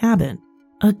her cabin,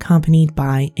 accompanied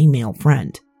by a male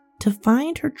friend, to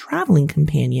find her traveling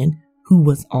companion, who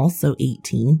was also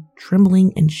 18,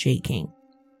 trembling and shaking.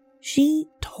 She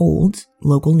told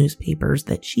local newspapers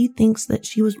that she thinks that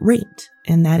she was raped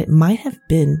and that it might have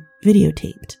been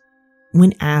videotaped.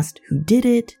 When asked who did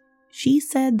it, she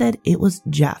said that it was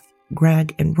Jeff,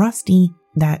 Greg, and Rusty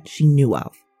that she knew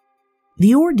of.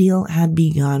 The ordeal had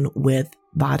begun with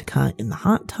vodka in the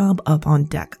hot tub up on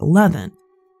deck 11.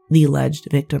 The alleged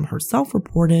victim herself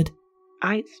reported,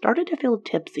 I started to feel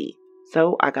tipsy,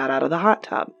 so I got out of the hot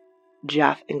tub.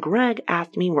 Jeff and Greg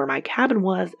asked me where my cabin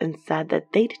was and said that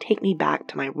they'd take me back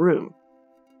to my room.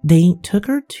 They took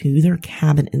her to their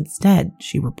cabin instead,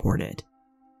 she reported.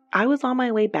 I was on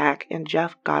my way back and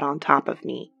Jeff got on top of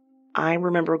me. I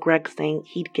remember Greg saying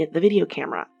he'd get the video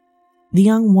camera. The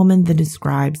young woman then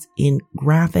describes in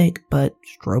graphic but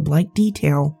strobe-like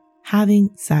detail having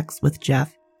sex with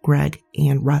Jeff, Greg,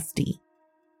 and Rusty.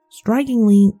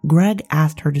 Strikingly, Greg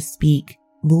asked her to speak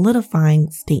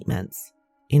validifying statements,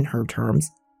 in her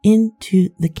terms, into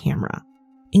the camera,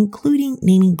 including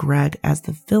naming Greg as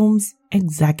the film's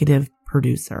executive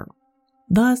producer.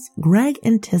 Thus, Greg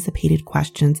anticipated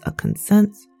questions of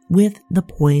consent with the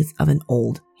poise of an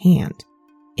old hand.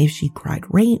 If she cried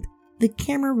rape, the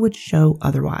camera would show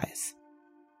otherwise.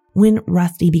 When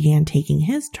Rusty began taking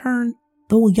his turn,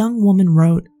 the young woman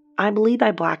wrote, I believe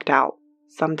I blacked out.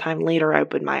 Sometime later I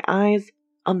opened my eyes,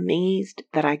 amazed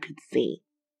that I could see.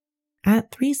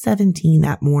 At 3:17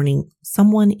 that morning,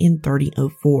 someone in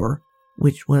 3004,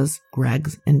 which was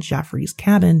Greg's and Jeffrey's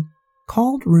cabin,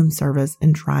 called room service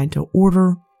and tried to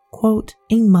order, quote,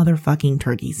 a motherfucking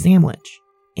turkey sandwich.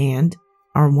 And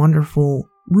our wonderful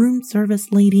room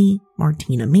service lady,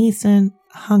 Martina Mason,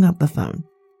 hung up the phone.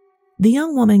 The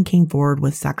young woman came forward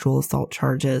with sexual assault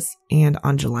charges, and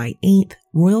on July 8th,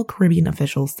 Royal Caribbean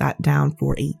officials sat down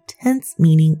for a tense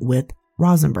meeting with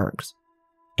Rosenbergs.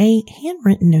 A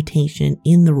handwritten notation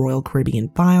in the Royal Caribbean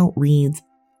file reads,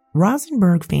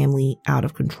 Rosenberg family out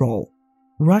of control.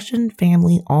 Russian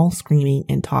family all screaming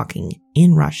and talking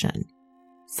in Russian.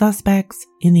 Suspects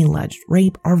in the alleged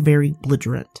rape are very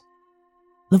belligerent.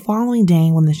 The following day,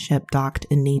 when the ship docked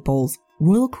in Naples,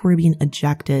 Royal Caribbean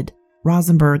ejected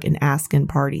Rosenberg and Askin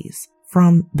parties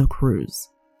from the cruise.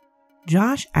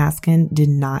 Josh Askin did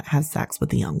not have sex with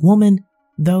the young woman,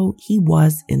 though he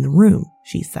was in the room,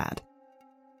 she said.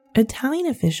 Italian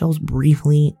officials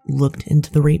briefly looked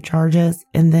into the rape charges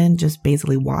and then just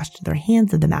basically washed their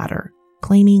hands of the matter,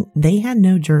 claiming they had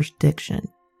no jurisdiction,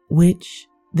 which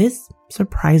this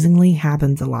surprisingly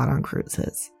happens a lot on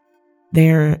cruises.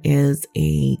 There is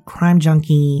a Crime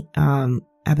Junkie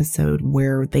episode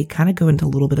where they kind of go into a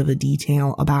little bit of a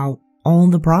detail about all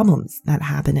the problems that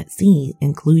happen at sea,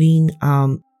 including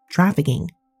trafficking,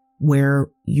 where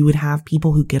you would have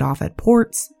people who get off at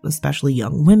ports, especially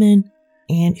young women,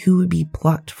 and who would be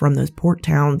plucked from those port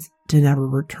towns to never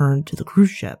return to the cruise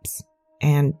ships.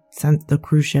 And since the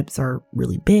cruise ships are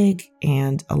really big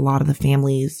and a lot of the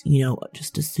families,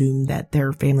 just assume that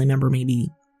their family member may be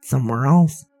somewhere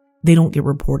else, they don't get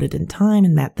reported in time,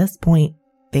 and at this point,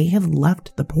 they have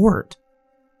left the port.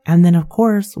 And then, of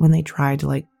course, when they try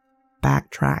to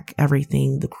backtrack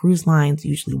everything. The cruise lines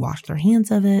usually wash their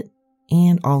hands of it,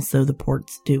 and also the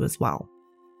ports do as well.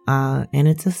 And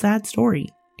it's a sad story.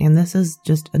 And this is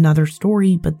just another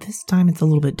story, but this time it's a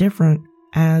little bit different,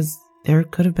 as there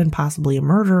could have been possibly a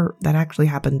murder that actually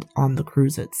happened on the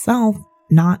cruise itself,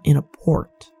 not in a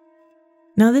port.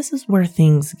 Now, this is where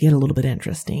things get a little bit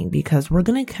interesting, because we're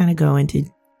going to kind of go into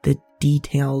the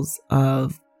details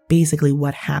of basically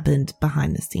what happened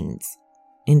behind the scenes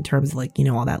in terms of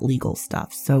all that legal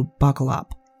stuff. So buckle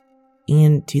up.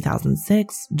 In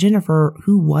 2006, Jennifer,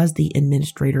 who was the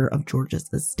administrator of George's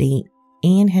estate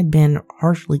and had been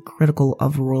harshly critical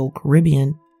of Royal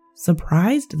Caribbean,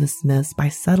 surprised the Smiths by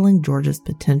settling George's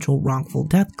potential wrongful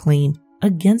death claim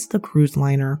against the cruise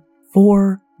liner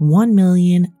for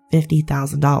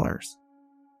 $1,050,000.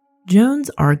 Jones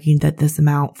argued that this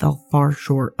amount fell far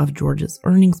short of George's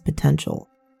earnings potential.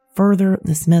 Further,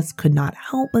 the Smiths could not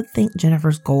help but think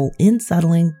Jennifer's goal in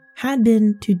settling had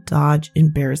been to dodge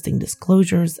embarrassing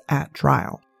disclosures at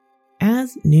trial.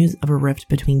 As news of a rift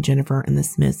between Jennifer and the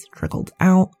Smiths trickled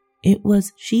out, it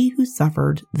was she who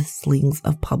suffered the slings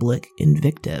of public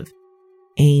invective.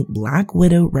 A Black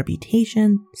Widow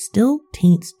reputation still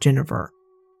taints Jennifer,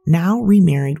 now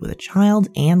remarried with a child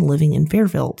and living in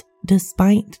Fairfield,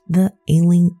 despite the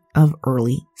ailing of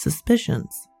early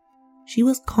suspicions. She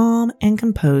was calm and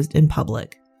composed in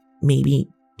public, maybe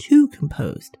too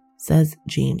composed, says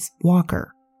James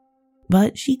Walker.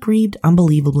 But she grieved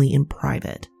unbelievably in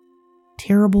private.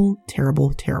 Terrible,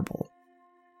 terrible, terrible.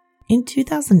 In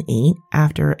 2008,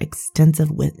 after extensive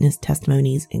witness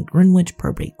testimonies in Greenwich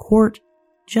Probate Court,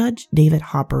 Judge David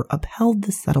Hopper upheld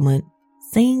the settlement,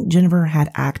 saying Jennifer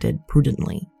had acted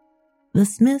prudently. The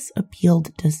Smiths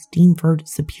appealed to Steenford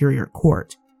Superior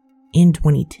Court. In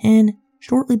 2010,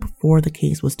 shortly before the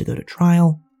case was to go to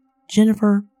trial,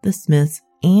 Jennifer, the Smiths,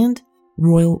 and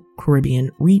Royal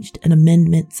Caribbean reached an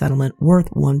amendment settlement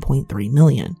worth $1.3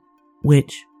 million,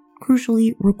 which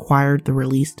crucially required the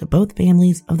release to both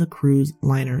families of the cruise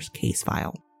liner's case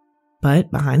file.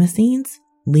 But behind the scenes,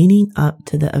 leading up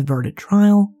to the averted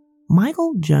trial,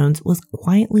 Michael Jones was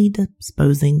quietly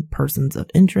disposing persons of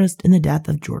interest in the death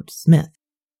of George Smith.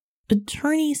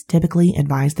 Attorneys typically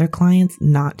advise their clients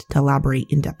not to elaborate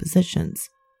in depositions,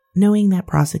 knowing that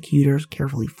prosecutors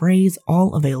carefully phrase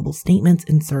all available statements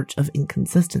in search of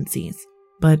inconsistencies.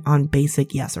 But on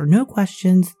basic yes or no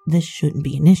questions, this shouldn't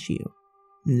be an issue.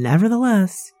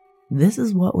 Nevertheless, this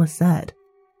is what was said.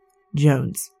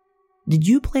 Jones: did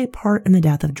you play a part in the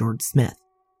death of George Smith?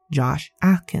 Josh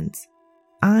Askins: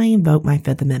 I invoke my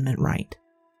Fifth Amendment right.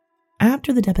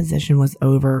 After the deposition was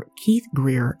over, Keith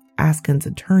Greer, Askins'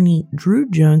 attorney, drew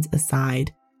Jones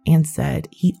aside and said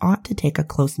he ought to take a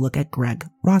close look at Greg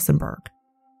Rosenberg.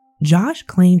 Josh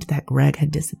claimed that Greg had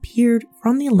disappeared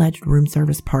from the alleged room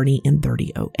service party in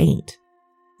 3008.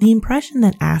 The impression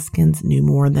that Askins knew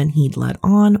more than he'd let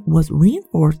on was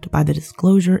reinforced by the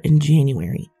disclosure in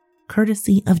January,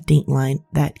 courtesy of Dateline,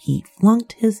 that he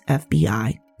flunked his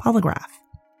FBI polygraph.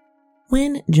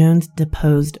 When Jones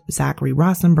deposed Zachary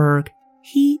Rosenberg,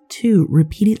 he too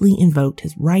repeatedly invoked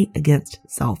his right against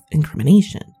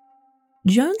self-incrimination.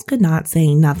 Jones could not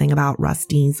say nothing about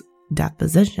Rusty's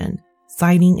deposition,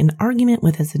 citing an argument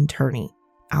with his attorney,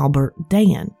 Albert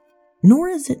Dayan, nor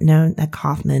is it known that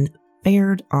Kaufman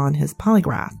fared on his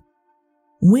polygraph.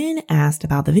 When asked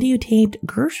about the videotape,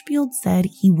 Gershfield said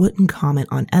he wouldn't comment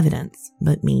on evidence,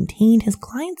 but maintained his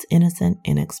client's innocent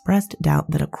and expressed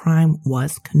doubt that a crime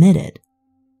was committed.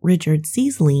 Richard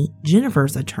Sheasley,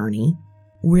 Jennifer's attorney,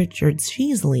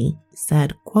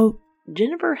 said, quote,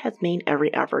 Jennifer has made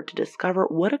every effort to discover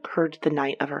what occurred the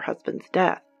night of her husband's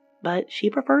death, but she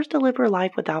prefers to live her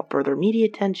life without further media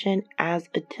attention, as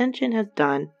attention has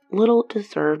done little to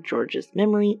serve George's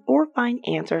memory or find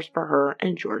answers for her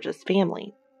and George's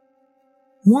family.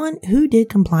 One who did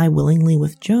comply willingly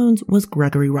with Jones was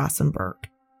Gregory Rosenberg.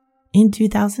 In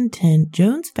 2010,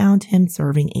 Jones found him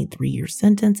serving a 3-year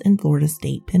sentence in Florida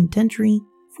State Penitentiary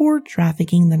for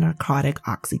trafficking the narcotic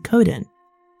oxycodone,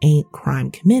 a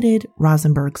crime committed,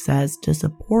 Rosenberg says, to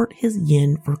support his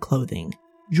yen for clothing,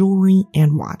 jewelry,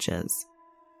 and watches.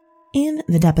 In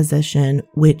the deposition,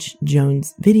 which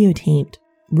Jones videotaped,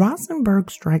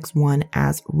 Rosenberg strikes one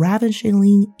as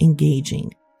ravishingly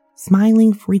engaging,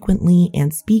 smiling frequently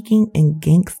and speaking in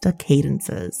gangsta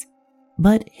cadences.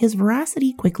 But his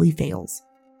veracity quickly fails.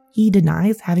 He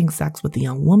denies having sex with the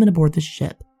young woman aboard the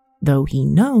ship, though he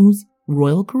knows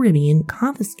Royal Caribbean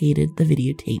confiscated the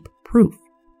videotape proof.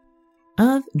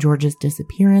 Of George's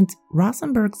disappearance,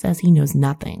 Rosenberg says he knows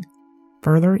nothing.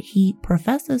 Further, he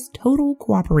professes total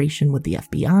cooperation with the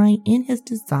FBI in his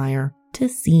desire to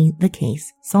see the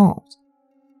case solved.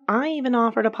 I even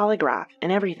offered a polygraph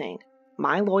and everything.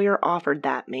 My lawyer offered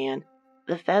that, man.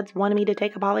 The feds wanted me to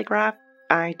take a polygraph.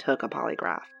 I took a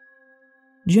polygraph.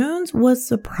 Jones was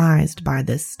surprised by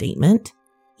this statement.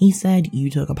 He said, "You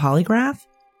took a polygraph?"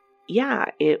 "Yeah,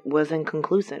 it was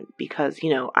inconclusive because,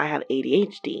 I have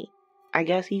ADHD. I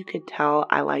guess you could tell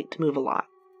I like to move a lot.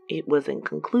 It was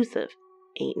inconclusive.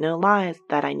 Ain't no lies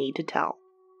that I need to tell."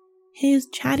 His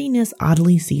chattiness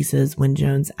oddly ceases when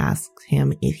Jones asks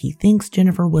him if he thinks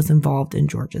Jennifer was involved in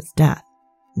George's death.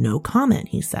 "No comment,"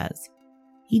 he says.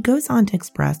 He goes on to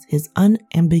express his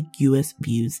unambiguous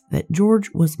views that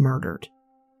George was murdered.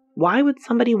 "Why would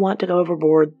somebody want to go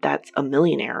overboard that's a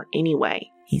millionaire anyway?"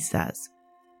 he says,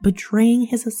 betraying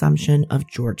his assumption of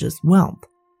George's wealth,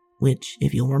 which,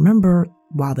 if you'll remember,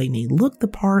 while they may look the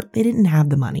part, they didn't have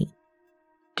the money.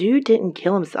 "Dude didn't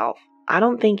kill himself. I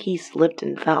don't think he slipped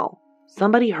and fell.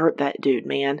 Somebody hurt that dude,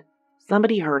 man.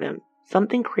 Somebody hurt him.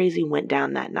 Something crazy went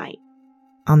down that night."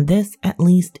 On this, at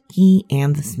least, he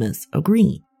and the Smiths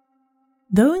agree.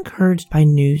 Though encouraged by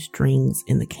new strings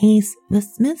in the case, the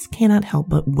Smiths cannot help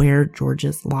but wear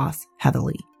George's loss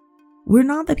heavily. "We're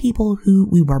not the people who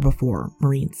we were before,"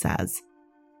 Maureen says.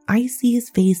 "I see his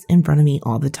face in front of me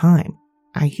all the time.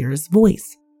 I hear his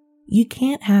voice. You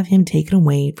can't have him taken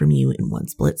away from you in one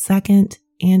split second,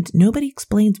 and nobody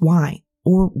explains why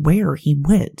or where he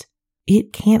went.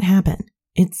 It can't happen.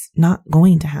 It's not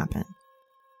going to happen."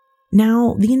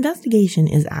 Now, the investigation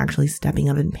is actually stepping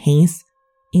up in pace.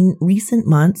 In recent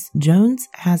months, Jones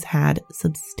has had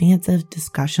substantive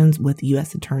discussions with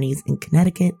U.S. attorneys in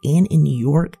Connecticut and in New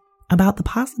York about the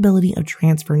possibility of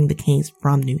transferring the case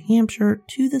from New Hampshire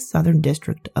to the Southern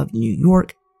District of New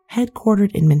York,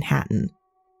 headquartered in Manhattan.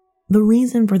 The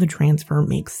reason for the transfer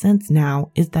makes sense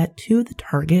now is that two of the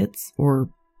targets, or,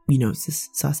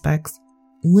 suspects,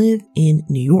 live in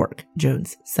New York,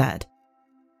 Jones said.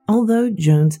 Although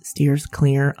Jones steers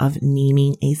clear of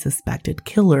naming a suspected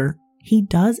killer, he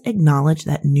does acknowledge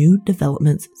that new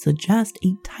developments suggest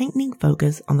a tightening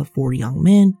focus on the 4 young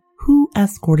men who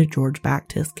escorted George back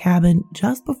to his cabin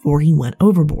just before he went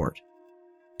overboard.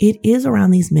 It is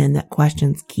around these men that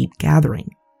questions keep gathering.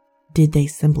 Did they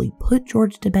simply put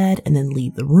George to bed and then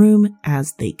leave the room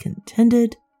as they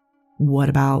contended? What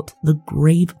about the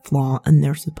grave flaw in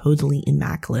their supposedly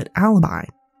immaculate alibi?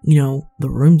 The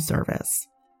room service.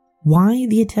 Why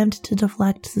the attempt to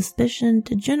deflect suspicion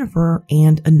to Jennifer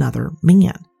and another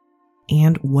man?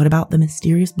 And what about the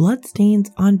mysterious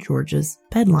bloodstains on George's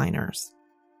bedliners?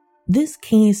 This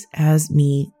case has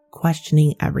me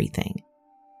questioning everything.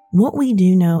 What we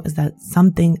do know is that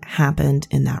something happened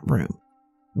in that room.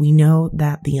 We know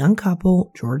that the young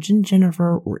couple, George and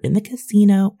Jennifer, were in the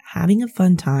casino having a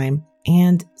fun time,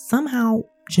 and somehow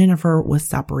Jennifer was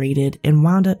separated and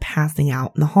wound up passing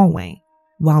out in the hallway,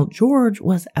 while George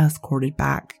was escorted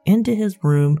back into his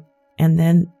room, and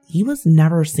then he was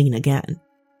never seen again.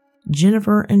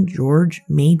 Jennifer and George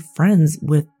made friends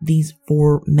with these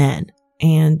 4 men,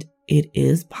 and it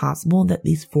is possible that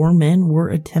these 4 men were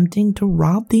attempting to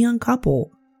rob the young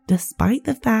couple, despite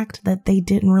the fact that they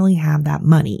didn't really have that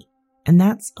money. And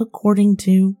that's according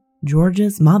to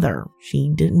George's mother. She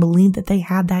didn't believe that they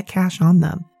had that cash on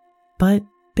them. But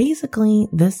basically,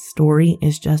 this story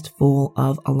is just full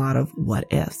of a lot of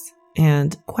what ifs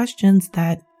and questions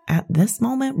that at this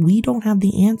moment we don't have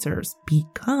the answers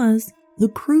because the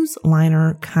cruise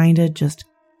liner kinda just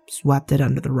swept it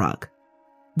under the rug.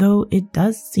 Though it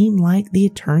does seem like the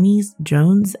attorneys,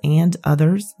 Jones and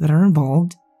others that are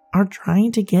involved, are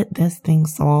trying to get this thing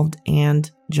solved and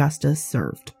justice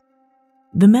served.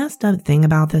 The messed up thing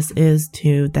about this is,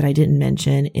 too, that I didn't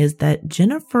mention, is that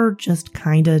Jennifer just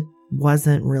kinda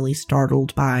wasn't really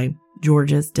startled by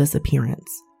George's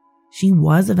disappearance. She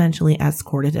was eventually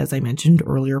escorted, as I mentioned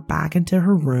earlier, back into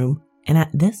her room, and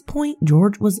at this point,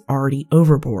 George was already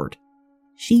overboard.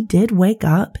 She did wake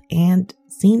up and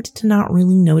seemed to not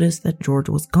really notice that George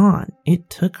was gone. It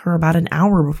took her about an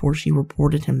hour before she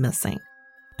reported him missing.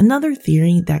 Another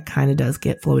theory that kind of does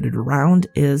get floated around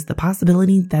is the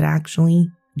possibility that actually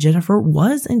Jennifer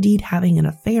was indeed having an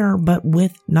affair, but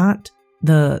with not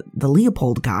the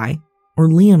Leopold guy or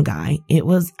Liam guy. It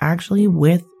was actually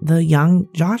with the young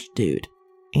Josh dude,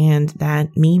 and that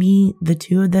maybe the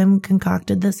two of them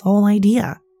concocted this whole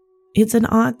idea. It's an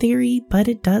odd theory, but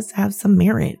it does have some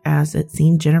merit, as it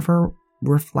seemed Jennifer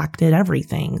reflected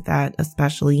everything, that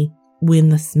especially when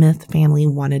the Smith family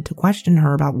wanted to question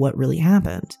her about what really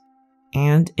happened.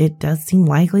 And it does seem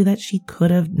likely that she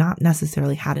could have not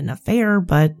necessarily had an affair,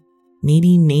 but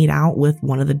maybe made out with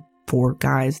one of the 4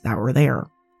 guys that were there.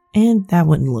 And that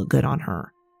wouldn't look good on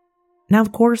her. Now,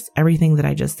 of course, everything that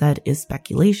I just said is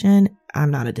speculation.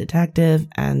 I'm not a detective,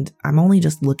 and I'm only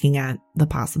just looking at the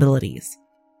possibilities.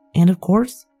 And of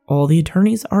course, all the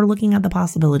attorneys are looking at the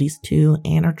possibilities too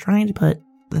and are trying to put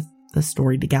the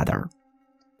story together.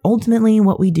 Ultimately,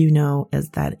 what we do know is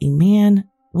that a man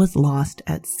was lost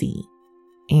at sea.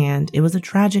 And it was a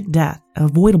tragic death,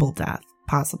 avoidable death,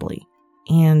 possibly.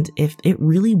 And if it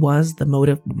really was, the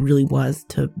motive really was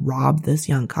to rob this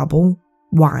young couple,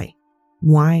 why?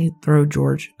 Why throw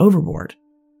George overboard?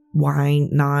 Why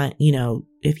not,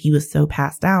 if he was so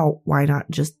passed out, why not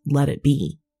just let it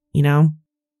be, I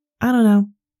don't know.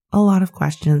 A lot of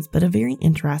questions, but a very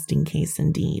interesting case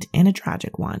indeed, and a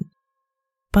tragic one.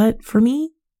 But for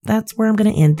me, that's where I'm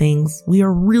going to end things. We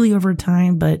are really over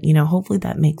time, but, hopefully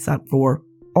that makes up for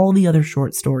all the other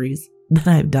short stories that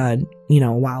I've done,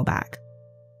 a while back.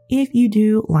 If you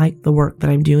do like the work that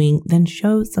I'm doing, then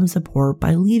show some support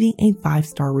by leaving a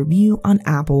 5-star review on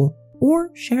Apple or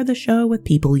share the show with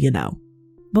people you know.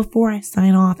 Before I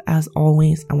sign off, as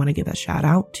always, I want to give a shout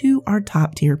out to our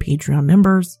top tier Patreon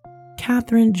members,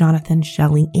 Catherine, Jonathan,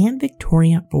 Shelley, and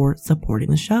Victoria for supporting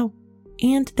the show.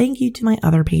 And thank you to my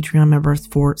other Patreon members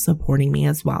for supporting me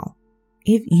as well.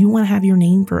 If you want to have your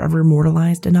name forever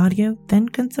immortalized in audio, then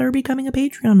consider becoming a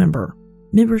Patreon member.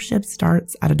 Membership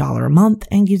starts at $1 a month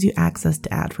and gives you access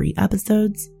to ad-free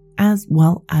episodes, as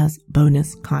well as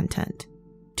bonus content.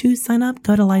 To sign up,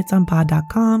 go to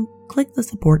lightsonpod.com, click the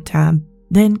support tab,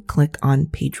 then click on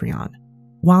Patreon.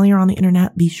 While you're on the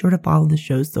internet, be sure to follow the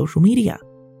show's social media.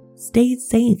 Stay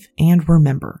safe, and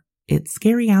remember, it's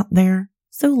scary out there,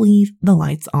 so leave the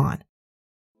lights on.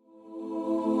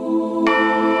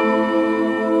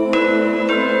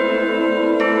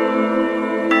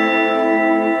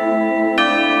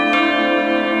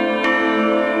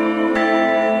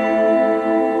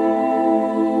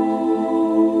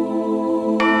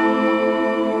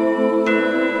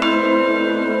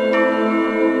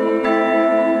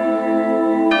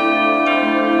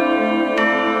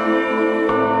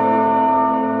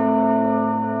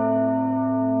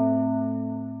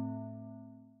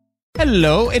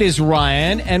 Hello, it is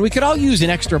Ryan, and we could all use an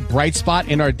extra bright spot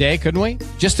in our day, couldn't we?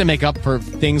 Just to make up for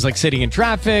things like sitting in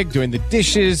traffic, doing the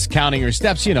dishes, counting your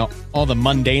steps, all the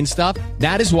mundane stuff.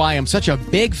 That is why I'm such a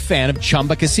big fan of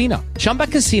Chumba Casino. Chumba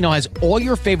Casino has all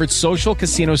your favorite social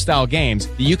casino-style games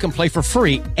that you can play for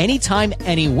free anytime,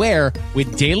 anywhere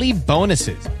with daily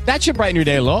bonuses. That should brighten your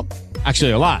day a little.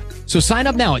 Actually, a lot. So sign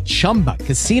up now at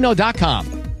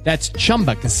ChumbaCasino.com. That's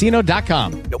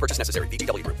ChumbaCasino.com. No purchase necessary.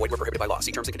 VGW Group. Void where prohibited by law.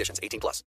 See terms and conditions. 18+.